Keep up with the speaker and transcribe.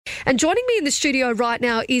And joining me in the studio right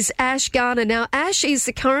now is Ash Garner. Now, Ash is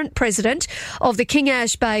the current president of the King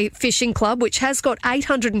Ash Bay Fishing Club, which has got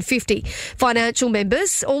 850 financial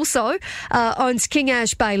members. Also owns King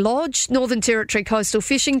Ash Bay Lodge, Northern Territory Coastal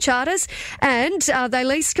Fishing Charters, and they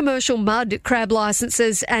lease commercial mud crab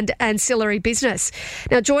licences and ancillary business.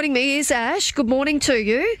 Now, joining me is Ash. Good morning to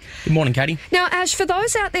you. Good morning, Katie. Now, Ash, for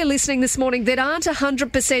those out there listening this morning that aren't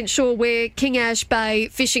 100% sure where King Ash Bay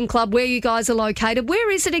Fishing Club, where you guys are located,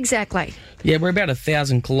 where is it exactly? Yeah, we're about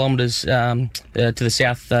 1,000 kilometres to the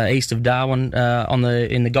south east of Darwin,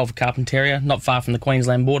 in the Gulf of Carpentaria, not far from the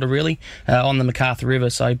Queensland border, really, on the MacArthur River.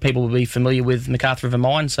 So people will be familiar with MacArthur River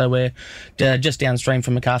Mine. So we're just downstream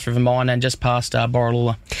from MacArthur River Mine and just past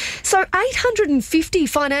Borroloola. So 850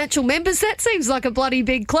 financial members. That seems like a bloody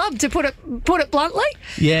big club, to put it bluntly.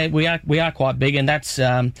 Yeah, we are quite big, and that's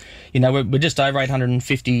we're just over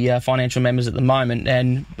 850 financial members at the moment,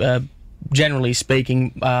 and generally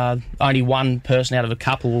speaking, only one person out of a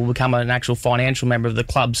couple will become an actual financial member of the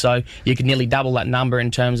club. So you can nearly double that number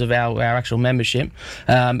in terms of our actual membership,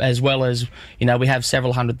 as well as, we have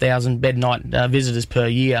several 100,000 bed night visitors per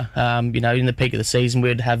year. In the peak of the season,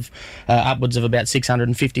 we'd have upwards of about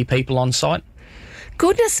 650 people on site.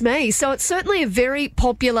 Goodness me. So it's certainly a very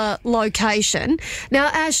popular location. Now,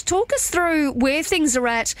 Ash, talk us through where things are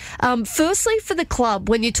at, firstly for the club,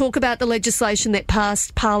 when you talk about the legislation that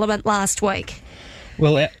passed Parliament last week.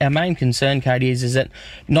 Well, our main concern, Katie, is that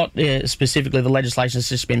not specifically the legislation that's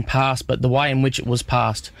just been passed, but the way in which it was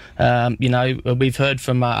passed. We've heard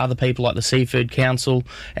from other people like the Seafood Council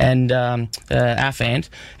and AFANT,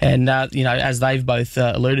 and, as they've both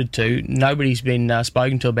alluded to, nobody's been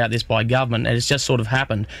spoken to about this by government, and it's just sort of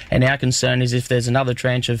happened. And our concern is if there's another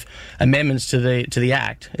tranche of amendments to the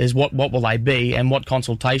Act, is what will they be, and what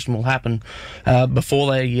consultation will happen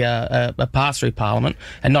before they pass through Parliament.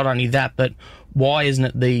 And not only that, but why isn't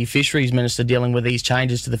it the Fisheries Minister dealing with these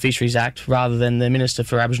changes to the Fisheries Act rather than the Minister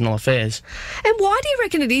for Aboriginal Affairs? And why do you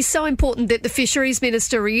reckon it is so important that the Fisheries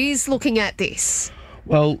Minister is looking at this?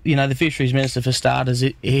 Well, the Fisheries Minister, for starters,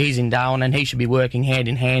 he's in Darwin, and he should be working hand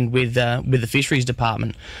in hand with the Fisheries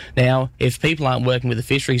Department. Now, if people aren't working with the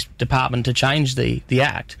Fisheries Department to change the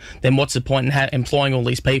Act, then what's the point in employing all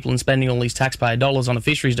these people and spending all these taxpayer dollars on a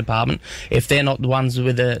Fisheries Department if they're not the ones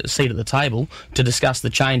with a seat at the table to discuss the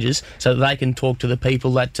changes, so that they can talk to the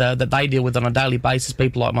people that they deal with on a daily basis,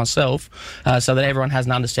 people like myself, so that everyone has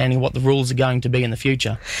an understanding of what the rules are going to be in the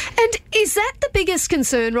future. And is that the biggest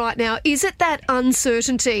concern right now? Is it that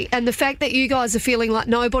uncertainty and the fact that you guys are feeling like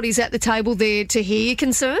nobody's at the table there to hear your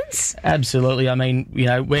concerns? Absolutely. I mean,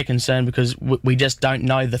 we're concerned because we just don't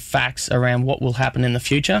know the facts around what will happen in the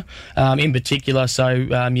future. In particular,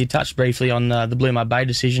 you touched briefly on the Blue Mud Bay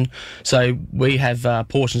decision. So we have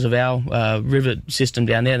portions of our river system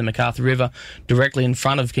down there, the MacArthur River, directly in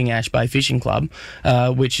front of King Ash Bay Fishing Club,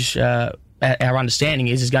 which our understanding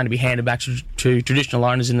is going to be handed back to traditional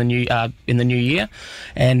owners in the new year,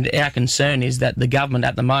 and our concern is that the government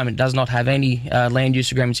at the moment does not have any land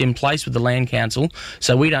use agreements in place with the Land Council,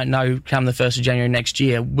 so we don't know come the 1st of January next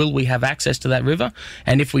year, will we have access to that river?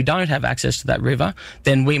 And if we don't have access to that river,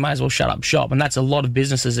 then we may as well shut up shop, and that's a lot of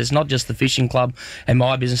businesses. It's not just the fishing club and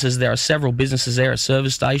my businesses. There are several businesses there, a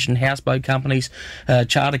service station, houseboat companies,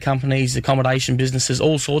 charter companies, accommodation businesses,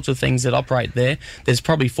 all sorts of things that operate there. There's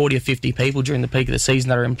probably 40 or 50 people during the peak of the season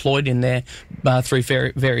that are employed in there through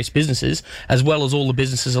various businesses, as well as all the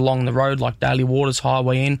businesses along the road like Daily Waters,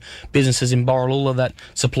 Highway Inn, businesses in Borroloola that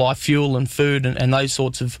supply fuel and food and those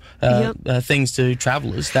sorts of things to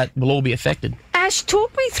travellers that will all be affected. Ash,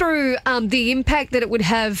 talk me through the impact that it would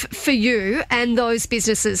have for you and those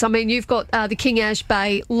businesses. I mean, you've got the King Ash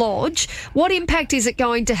Bay Lodge. What impact is it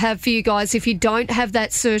going to have for you guys if you don't have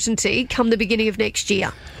that certainty come the beginning of next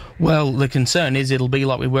year? Well, the concern is it'll be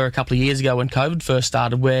like we were a couple of years ago when COVID first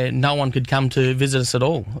started, where no one could come to visit us at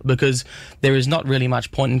all, because there is not really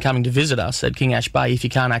much point in coming to visit us at King Ash Bay if you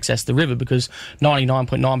can't access the river, because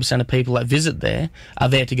 99.9% of people that visit there are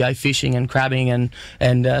there to go fishing and crabbing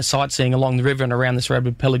and sightseeing along the river and around this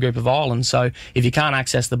Rabbit group of islands. So if you can't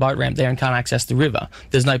access the boat ramp there and can't access the river,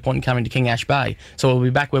 there's no point in coming to King Ash Bay. So we'll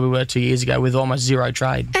be back where we were 2 years ago with almost zero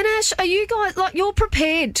trade. And Ash, are you guys, you're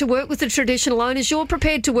prepared to work with the traditional owners, you're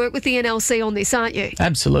prepared to work with the NLC on this, aren't you?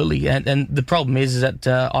 Absolutely, and the problem is that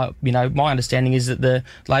my understanding is that the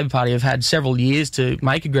Labor Party have had several years to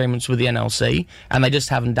make agreements with the NLC, and they just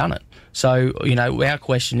haven't done it. So, our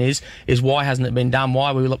question is why hasn't it been done?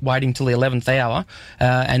 Why are we waiting till the 11th hour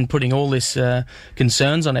and putting all this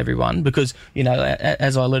concerns on everyone? Because,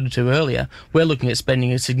 as I alluded to earlier, we're looking at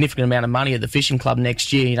spending a significant amount of money at the fishing club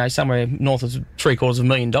next year, somewhere north of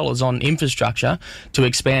 $750,000 on infrastructure to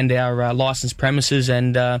expand our licensed premises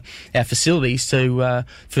and our facilities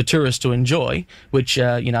for tourists to enjoy, which,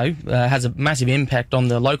 has a massive impact on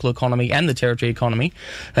the local economy and the territory economy.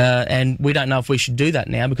 And we don't know if we should do that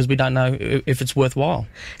now because we don't know if it's worthwhile.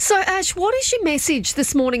 So, Ash, what is your message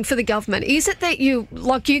this morning for the government? Is it that you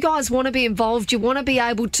guys want to be involved, you want to be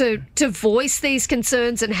able to voice these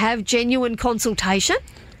concerns and have genuine consultation?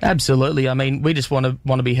 Absolutely. I mean, we just want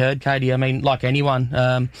to be heard, Katie. I mean, like anyone,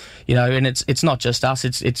 and it's not just us.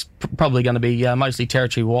 It's probably going to be mostly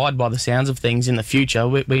territory wide by the sounds of things in the future.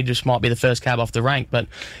 We just might be the first cab off the rank. But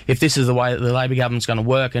if this is the way that the Labor government's going to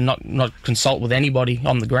work and not consult with anybody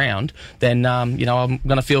on the ground, then I'm going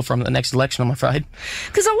to feel from the next election, I'm afraid.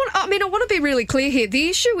 Because I want to be really clear here. The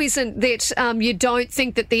issue isn't that you don't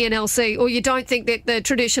think that the NLC or you don't think that the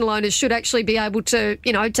traditional owners should actually be able to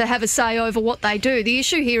to have a say over what they do. The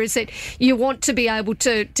issue here is that you want to be able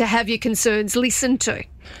to have your concerns listened to.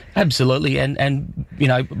 Absolutely, and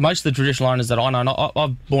most of the traditional owners that I know,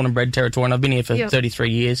 I've born and bred Territorian, I've been here for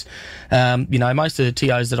 33 years. Most of the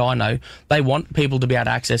TOs that I know, they want people to be able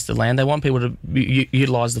to access the land. They want people to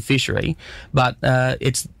utilise the fishery, but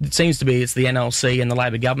it seems to be it's the NLC and the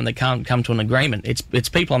Labor government that can't come to an agreement. It's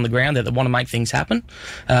people on the ground there that want to make things happen,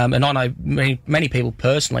 and I know many people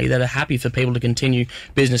personally that are happy for people to continue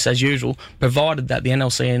business as usual, provided that the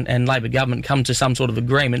NLC and Labor government come to some sort of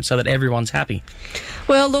agreement so that everyone's happy.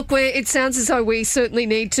 Well, look, it sounds as though we certainly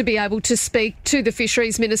need to be able to speak to the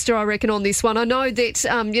Fisheries Minister, I reckon, on this one. I know that,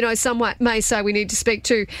 some may say we need to speak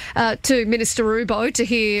to Minister Rubbo to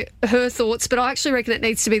hear her thoughts, but I actually reckon it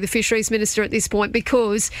needs to be the Fisheries Minister at this point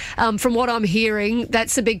because, from what I'm hearing,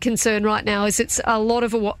 that's a big concern right now. Is it's a lot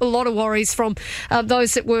of worries from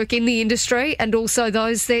those that work in the industry and also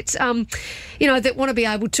those that, that want to be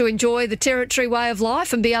able to enjoy the Territory way of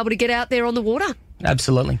life and be able to get out there on the water.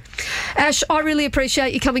 Absolutely. Ash, I really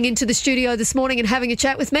appreciate you coming into the studio this morning and having a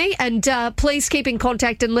chat with me, and please keep in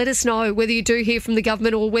contact and let us know whether you do hear from the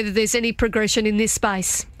government or whether there's any progression in this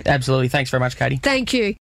space. Absolutely. Thanks very much, Katie. Thank you.